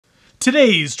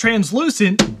Today's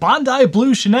translucent Bondi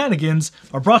Blue shenanigans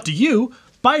are brought to you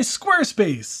by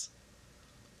Squarespace.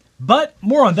 But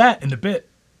more on that in a bit.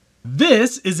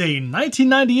 This is a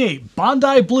 1998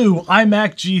 Bondi Blue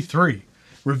iMac G3,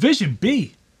 Revision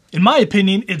B. In my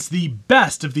opinion, it's the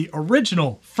best of the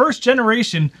original first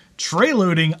generation tray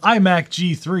loading iMac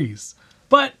G3s.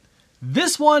 But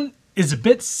this one is a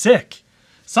bit sick.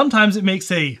 Sometimes it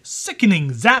makes a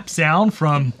sickening zap sound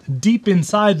from deep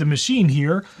inside the machine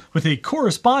here with a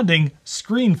corresponding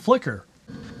screen flicker.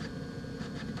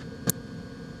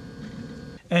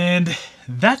 And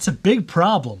that's a big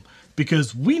problem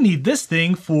because we need this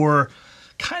thing for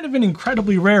kind of an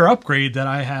incredibly rare upgrade that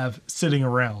I have sitting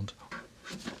around.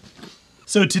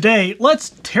 So today,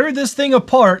 let's tear this thing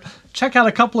apart, check out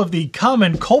a couple of the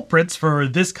common culprits for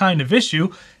this kind of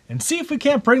issue, and see if we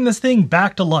can't bring this thing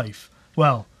back to life.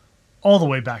 Well, all the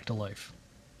way back to life.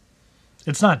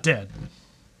 It's not dead.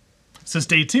 So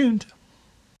stay tuned.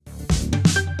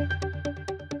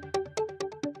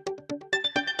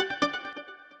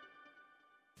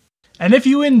 And if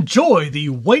you enjoy the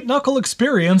white-knuckle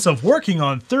experience of working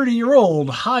on 30-year-old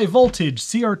high-voltage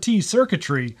CRT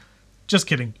circuitry, just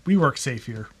kidding, we work safe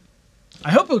here,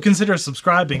 I hope you'll consider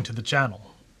subscribing to the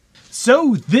channel.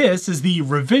 So this is the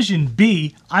Revision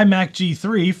B iMac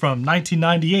G3 from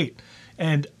 1998,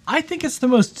 and I think it's the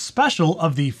most special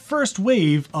of the first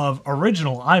wave of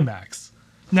original iMacs.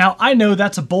 Now I know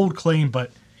that's a bold claim,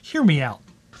 but hear me out.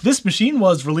 This machine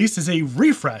was released as a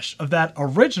refresh of that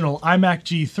original iMac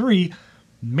G3,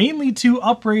 mainly to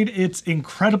upgrade its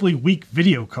incredibly weak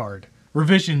video card.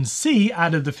 Revision C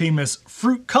added the famous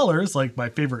fruit colors, like my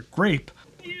favorite grape.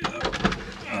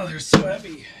 Oh, they're so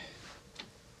heavy.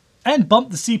 And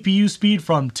bumped the CPU speed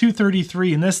from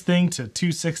 233 in this thing to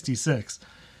 266.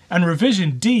 And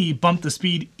Revision D bumped the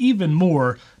speed even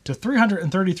more to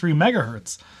 333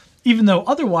 megahertz, even though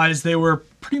otherwise they were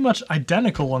pretty much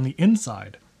identical on the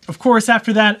inside. Of course,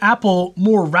 after that, Apple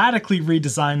more radically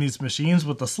redesigned these machines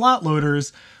with the slot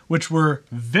loaders, which were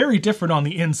very different on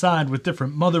the inside with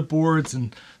different motherboards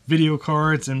and video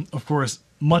cards and, of course,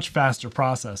 much faster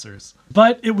processors.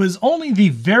 But it was only the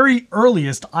very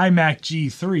earliest iMac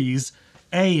G3s,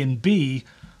 A and B,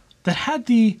 that had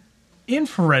the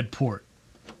infrared port.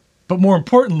 But more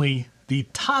importantly, the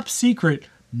top secret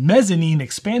mezzanine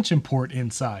expansion port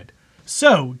inside.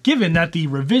 So, given that the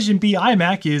Revision B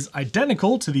iMac is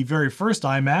identical to the very first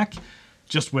iMac,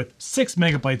 just with 6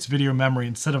 megabytes video memory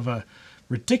instead of a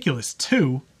ridiculous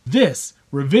 2, this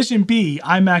Revision B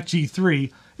iMac G3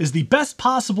 is the best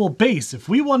possible base if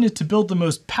we wanted to build the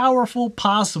most powerful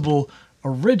possible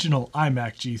original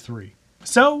iMac G3.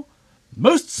 So,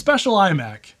 most special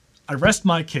iMac, I rest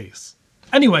my case.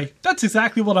 Anyway, that's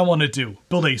exactly what I want to do,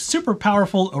 build a super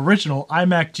powerful original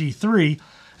iMac G3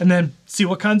 and then see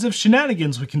what kinds of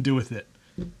shenanigans we can do with it.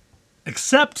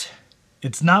 Except,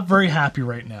 it's not very happy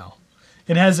right now.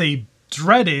 It has a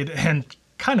dreaded and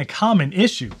kind of common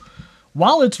issue.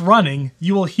 While it's running,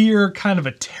 you will hear kind of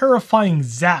a terrifying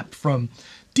zap from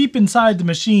deep inside the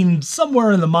machine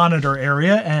somewhere in the monitor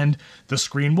area, and the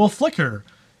screen will flicker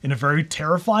in a very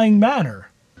terrifying manner.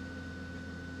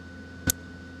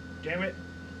 Damn it.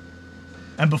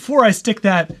 And before I stick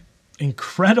that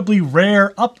incredibly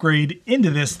rare upgrade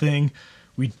into this thing,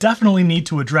 we definitely need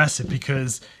to address it,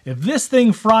 because if this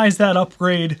thing fries that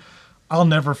upgrade, I'll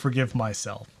never forgive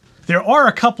myself. There are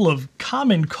a couple of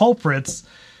common culprits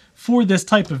for this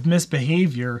type of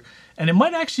misbehavior, and it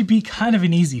might actually be kind of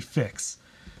an easy fix.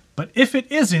 But if it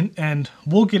isn't, and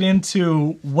we'll get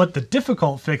into what the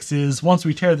difficult fix is once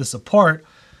we tear this apart,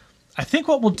 I think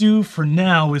what we'll do for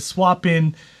now is swap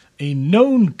in a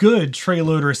known good tray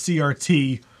loader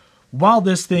CRT while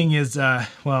this thing is,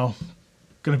 well,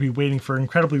 going to be waiting for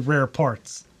incredibly rare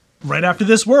parts. Right after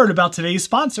this word about today's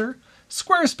sponsor,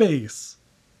 Squarespace.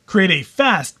 Create a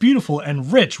fast, beautiful,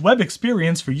 and rich web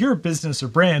experience for your business or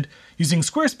brand using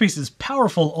Squarespace's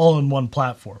powerful all-in-one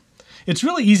platform. It's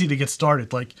really easy to get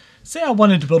started. Like, say I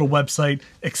wanted to build a website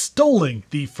extolling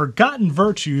the forgotten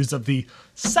virtues of the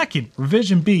second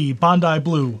Revision B Bondi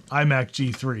Blue iMac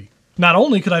G3. Not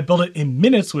only could I build it in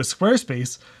minutes with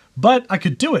Squarespace, but I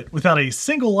could do it without a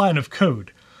single line of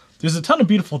code. There's a ton of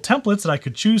beautiful templates that I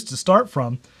could choose to start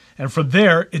from, and from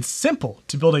there, it's simple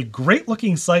to build a great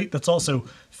looking site that's also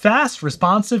fast,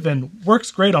 responsive, and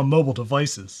works great on mobile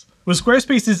devices. With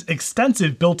Squarespace's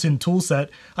extensive built-in toolset,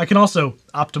 I can also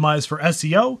optimize for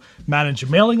SEO, manage a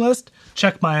mailing list,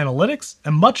 check my analytics,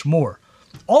 and much more,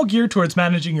 all geared towards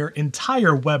managing your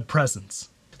entire web presence.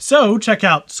 So check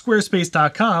out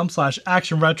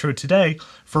squarespace.com/actionretro today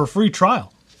for a free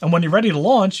trial. And when you're ready to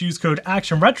launch, use code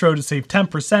ActionRetro to save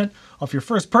 10% off your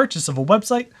first purchase of a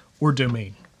website or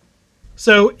domain.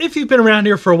 So if you've been around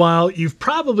here for a while, you've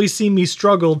probably seen me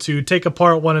struggle to take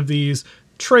apart one of these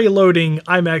tray loading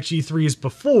iMac G3s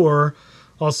before.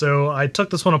 Also, I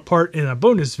took this one apart in a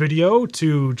bonus video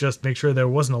to just make sure there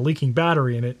wasn't a leaking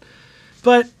battery in it.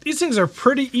 But these things are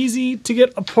pretty easy to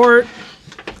get apart.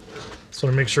 Just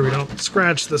want to make sure we don't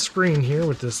scratch the screen here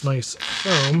with this nice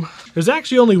foam. There's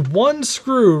actually only one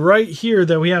screw right here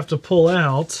that we have to pull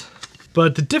out.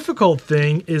 But the difficult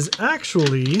thing is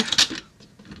actually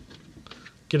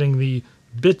getting the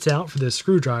bits out for this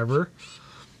screwdriver.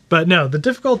 But no, the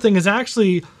difficult thing is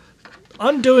actually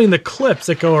undoing the clips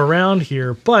that go around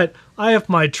here. But I have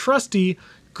my trusty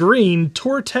green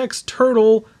Tortex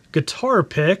Turtle guitar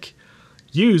pick,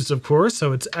 used of course,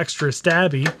 so it's extra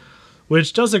stabby,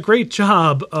 which does a great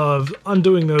job of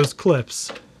undoing those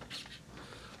clips.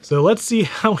 So let's see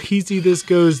how easy this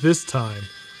goes this time.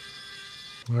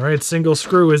 Alright, single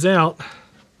screw is out.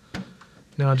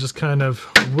 Now just kind of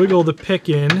wiggle the pick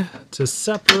in to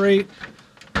separate.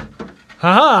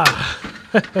 Haha!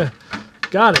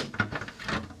 Got it.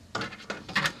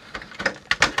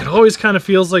 It always kind of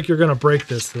feels like you're going to break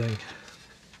this thing.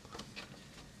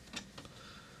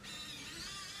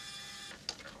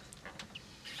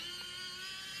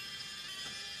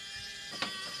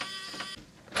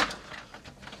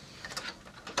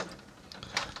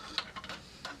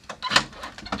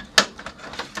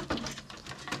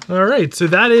 Alright, so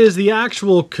that is the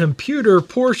actual computer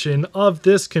portion of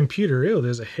this computer. Ew,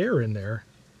 there's a hair in there.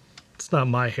 It's not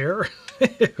my hair.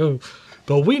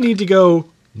 But we need to go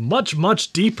much,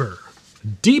 much deeper.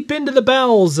 Deep into the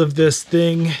bowels of this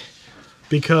thing,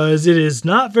 because it is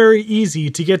not very easy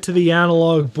to get to the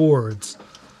analog boards.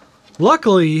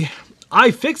 Luckily,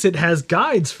 iFixit has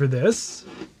guides for this,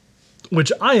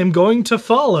 which I am going to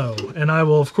follow. And I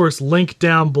will, of course, link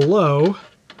down below.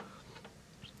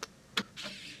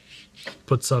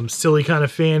 Put some silly kind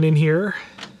of fan in here.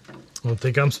 I don't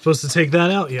think I'm supposed to take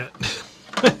that out yet.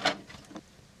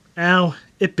 Ow,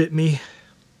 it bit me.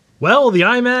 Well, the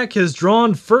iMac has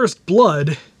drawn first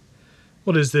blood.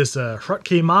 What is this, a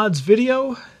Hrutke Mods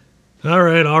video?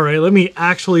 Alright, let me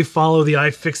actually follow the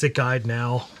iFixit guide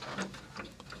now.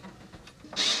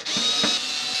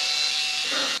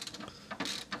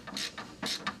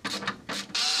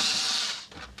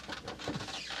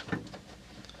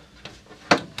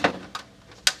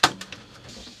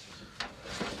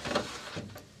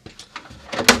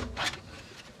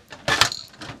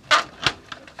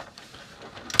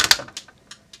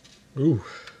 Ooh.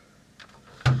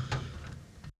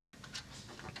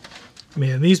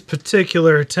 Man, these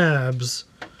particular tabs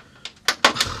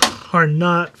are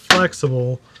not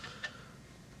flexible.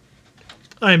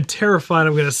 I am terrified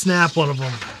I'm going to snap one of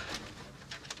them.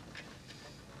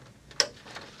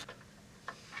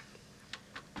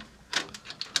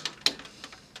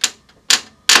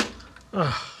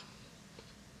 Ugh.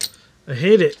 I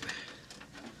hate it.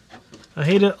 I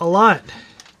hate it a lot.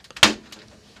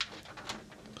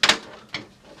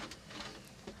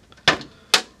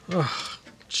 Oh,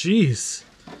 jeez.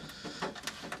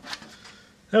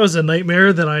 That was a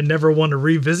nightmare that I never want to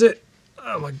revisit.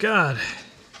 Oh my god.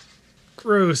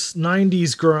 Gross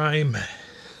 90s grime.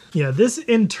 Yeah, this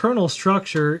internal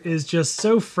structure is just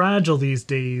so fragile these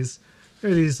days.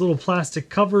 There are these little plastic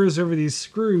covers over these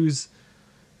screws.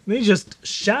 They just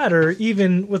shatter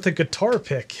even with a guitar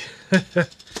pick.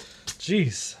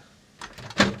 Jeez.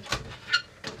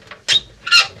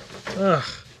 Ugh.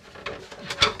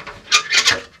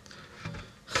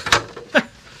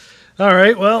 All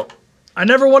right, well, I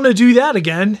never want to do that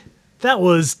again. That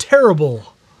was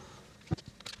terrible.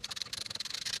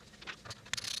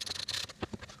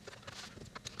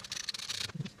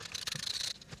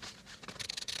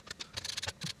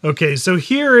 Okay, so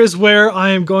here is where I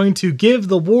am going to give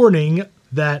the warning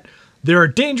that there are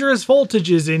dangerous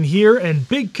voltages in here and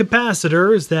big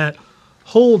capacitors that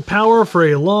hold power for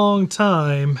a long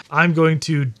time. I'm going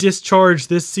to discharge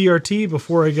this CRT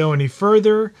before I go any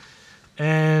further.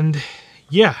 And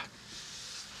yeah.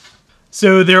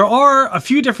 So there are a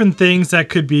few different things that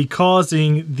could be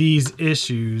causing these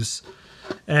issues.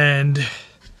 And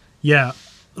yeah,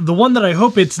 the one that I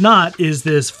hope it's not is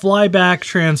this flyback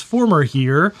transformer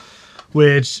here,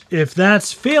 which if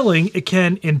that's failing, it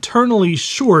can internally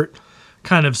short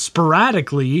kind of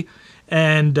sporadically.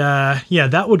 And yeah,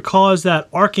 that would cause that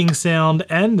arcing sound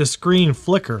and the screen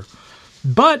flicker.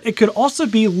 But it could also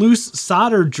be loose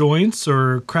solder joints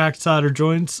or cracked solder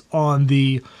joints on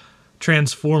the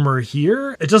transformer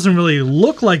here. It doesn't really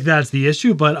look like that's the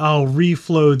issue, but I'll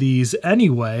reflow these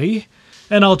anyway.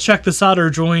 And I'll check the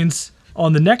solder joints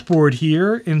on the neck board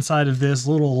here inside of this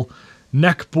little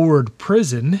neck board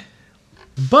prison.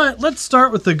 But let's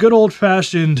start with the good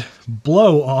old-fashioned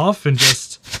blow off and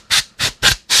just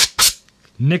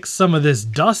nix some of this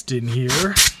dust in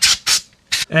here.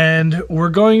 And we're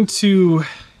going to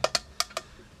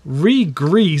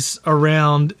re-grease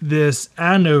around this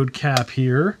anode cap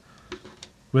here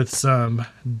with some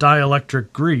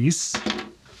dielectric grease.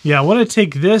 Yeah, I want to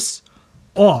take this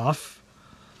off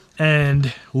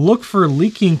and look for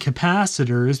leaking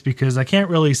capacitors because I can't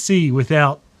really see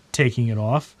without taking it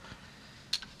off.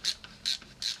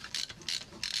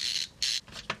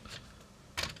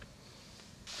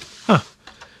 Huh.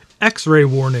 X-ray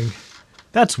warning.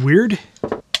 That's weird.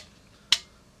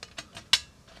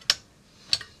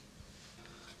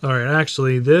 Alright,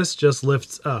 actually, this just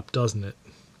lifts up, doesn't it?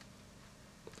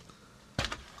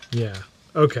 Yeah,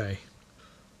 okay.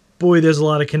 Boy, there's a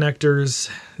lot of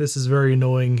connectors. This is very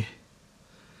annoying.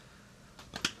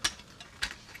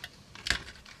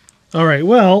 Alright,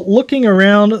 well, looking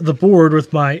around the board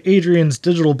with my Adrian's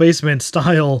Digital Basement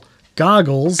style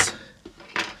goggles,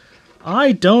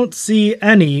 I don't see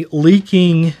any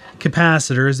leaking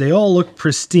capacitors. They all look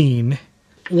pristine.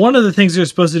 One of the things you're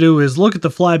supposed to do is look at the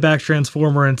flyback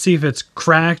transformer and see if it's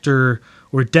cracked or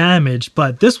damaged,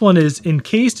 but this one is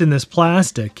encased in this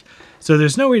plastic, so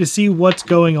there's no way to see what's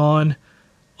going on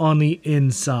the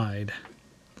inside.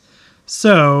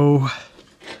 So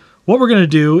what we're going to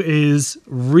do is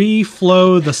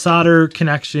reflow the solder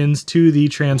connections to the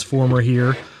transformer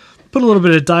here, put a little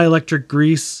bit of dielectric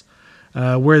grease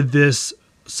where this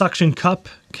suction cup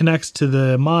connects to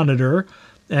the monitor,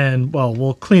 and well,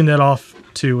 we'll clean that off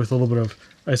too with a little bit of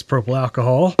isopropyl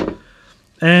alcohol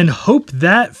and hope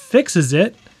that fixes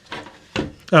it.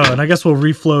 Oh, and I guess we'll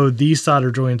reflow these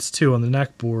solder joints too on the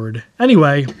neck board.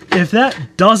 Anyway, if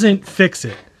that doesn't fix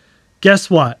it, guess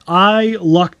what? I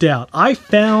lucked out. I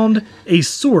found a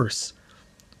source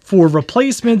for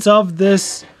replacements of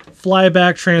this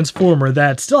flyback transformer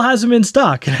that still has them in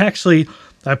stock. And actually,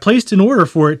 I placed an order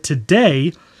for it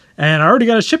today and I already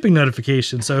got a shipping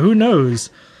notification, so who knows?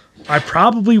 I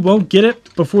probably won't get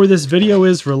it before this video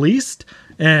is released,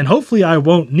 and hopefully I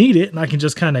won't need it and I can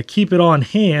just kind of keep it on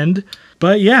hand.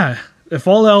 But yeah, if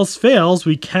all else fails,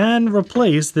 we can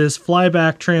replace this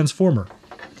flyback transformer.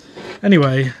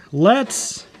 Anyway,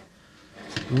 let's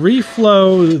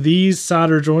reflow these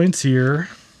solder joints here.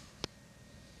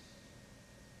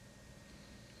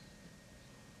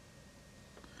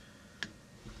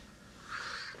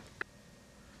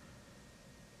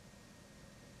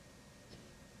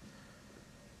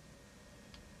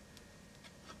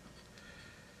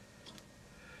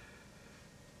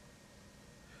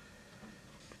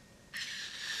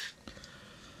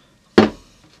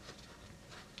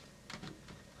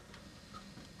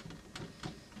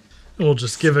 We'll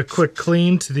just give a quick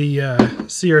clean to the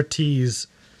CRT's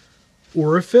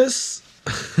orifice.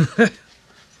 All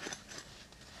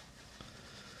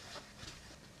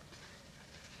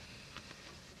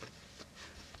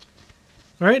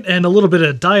right, and a little bit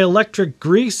of dielectric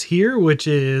grease here, which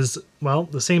is, well,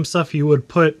 the same stuff you would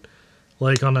put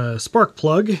like on a spark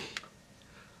plug,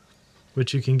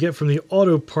 which you can get from the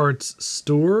auto parts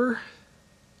store.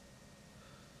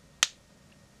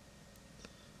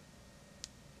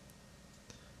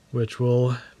 Which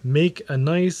will make a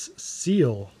nice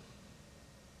seal.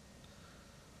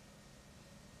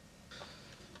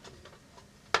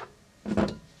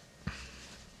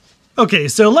 Okay,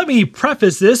 so let me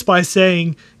preface this by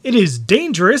saying it is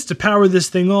dangerous to power this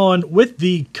thing on with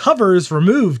the covers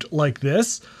removed like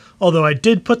this, although I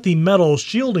did put the metal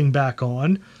shielding back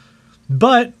on.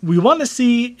 But we want to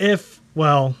see if,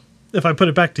 well, if I put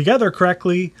it back together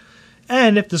correctly,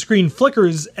 and if the screen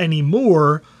flickers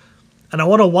anymore. And I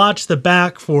want to watch the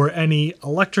back for any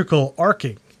electrical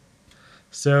arcing.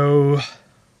 So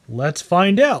let's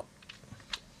find out.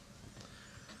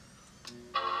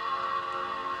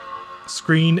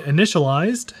 Screen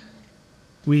initialized.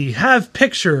 We have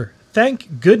picture,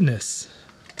 thank goodness.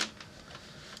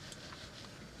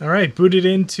 All right, booted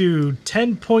into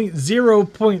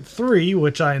 10.0.3,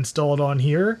 which I installed on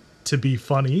here to be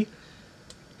funny.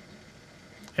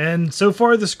 And so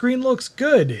far the screen looks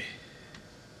good.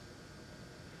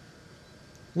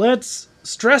 Let's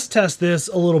stress test this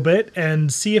a little bit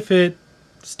and see if it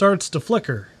starts to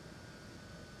flicker.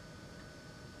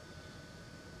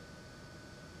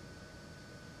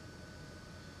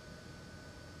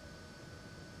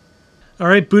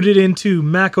 Alright, booted into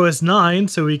macOS 9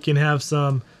 so we can have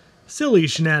some silly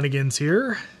shenanigans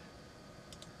here.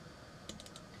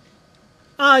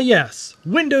 Ah yes,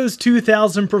 Windows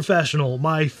 2000 Professional,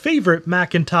 my favorite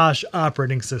Macintosh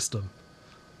operating system.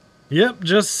 Yep,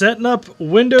 just setting up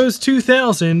Windows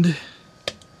 2000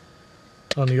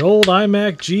 on the old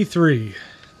iMac G3.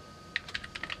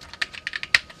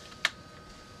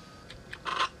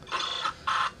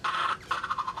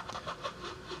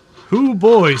 Ooh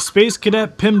boy, Space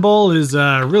Cadet Pinball is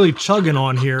really chugging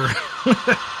on here.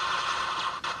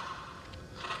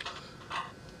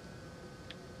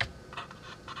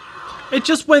 It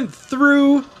just went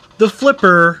through the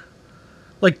flipper,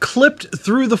 like clipped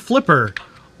through the flipper.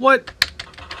 What?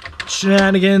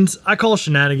 Shenanigans. I call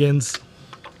shenanigans.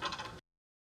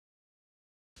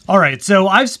 Alright, so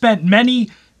I've spent many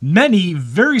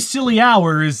very silly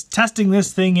hours testing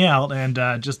this thing out and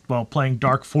just, well, playing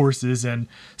Dark Forces and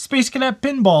Space Cadet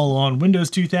Pinball on Windows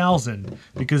 2000,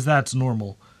 because that's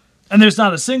normal. And there's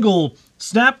not a single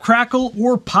snap, crackle,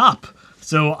 or pop.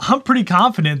 So I'm pretty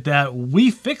confident that we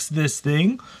fixed this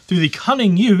thing through the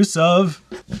cunning use of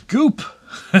goop,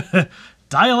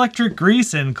 dielectric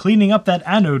grease, and cleaning up that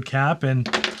anode cap, and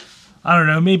I don't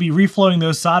know, maybe reflowing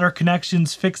those solder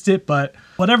connections fixed it, but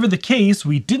whatever the case,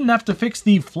 we didn't have to fix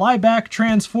the flyback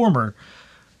transformer.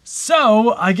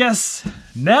 So I guess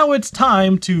now it's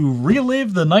time to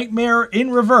relive the nightmare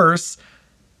in reverse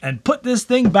and put this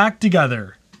thing back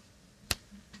together.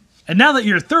 And now that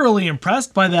you're thoroughly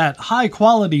impressed by that high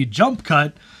quality jump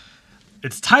cut,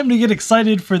 it's time to get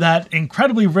excited for that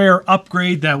incredibly rare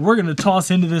upgrade that we're going to toss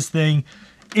into this thing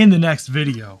in the next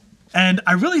video. And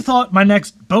I really thought my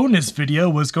next bonus video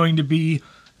was going to be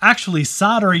actually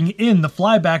soldering in the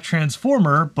flyback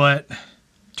transformer, but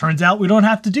turns out we don't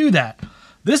have to do that.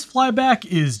 This flyback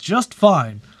is just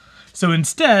fine. So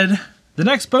instead, the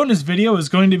next bonus video is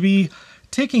going to be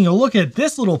taking a look at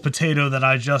this little potato that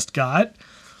I just got,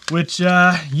 which,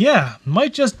 yeah,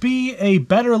 might just be a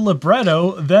better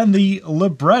libretto than the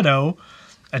libretto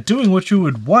at doing what you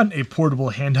would want a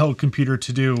portable handheld computer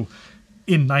to do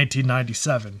in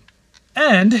 1997.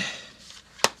 And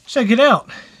check it out.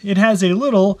 It has a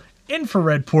little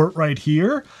infrared port right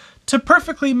here to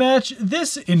perfectly match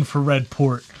this infrared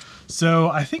port. So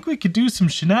I think we could do some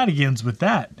shenanigans with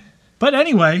that. But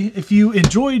anyway, if you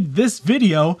enjoyed this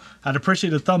video, I'd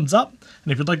appreciate a thumbs up.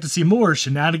 And if you'd like to see more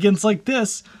shenanigans like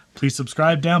this, please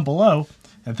subscribe down below.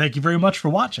 And thank you very much for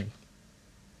watching.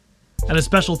 And a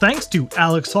special thanks to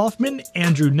Alex Hoffman,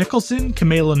 Andrew Nicholson,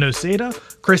 Camila Noceda,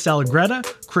 Chris Allegretta,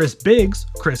 Chris Biggs,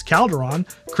 Chris Calderon,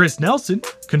 Chris Nelson,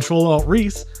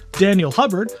 Control-Alt-Reese, Daniel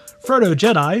Hubbard, Frodo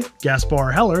Jedi,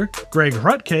 Gaspar Heller, Greg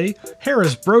Rutke,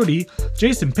 Harris Brody,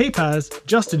 Jason Papaz,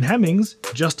 Justin Hemmings,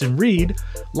 Justin Reed,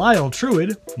 Lyle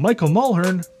Truid, Michael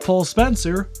Mulhern, Paul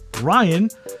Spencer, Ryan,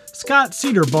 Scott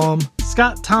Cedarbaum,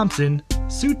 Scott Thompson,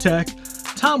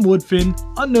 Sutek, Tom Woodfin,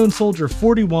 Unknown Soldier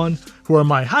 41, who are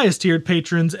my highest tiered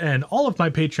patrons, and all of my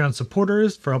Patreon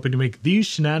supporters for helping to make these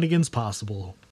shenanigans possible.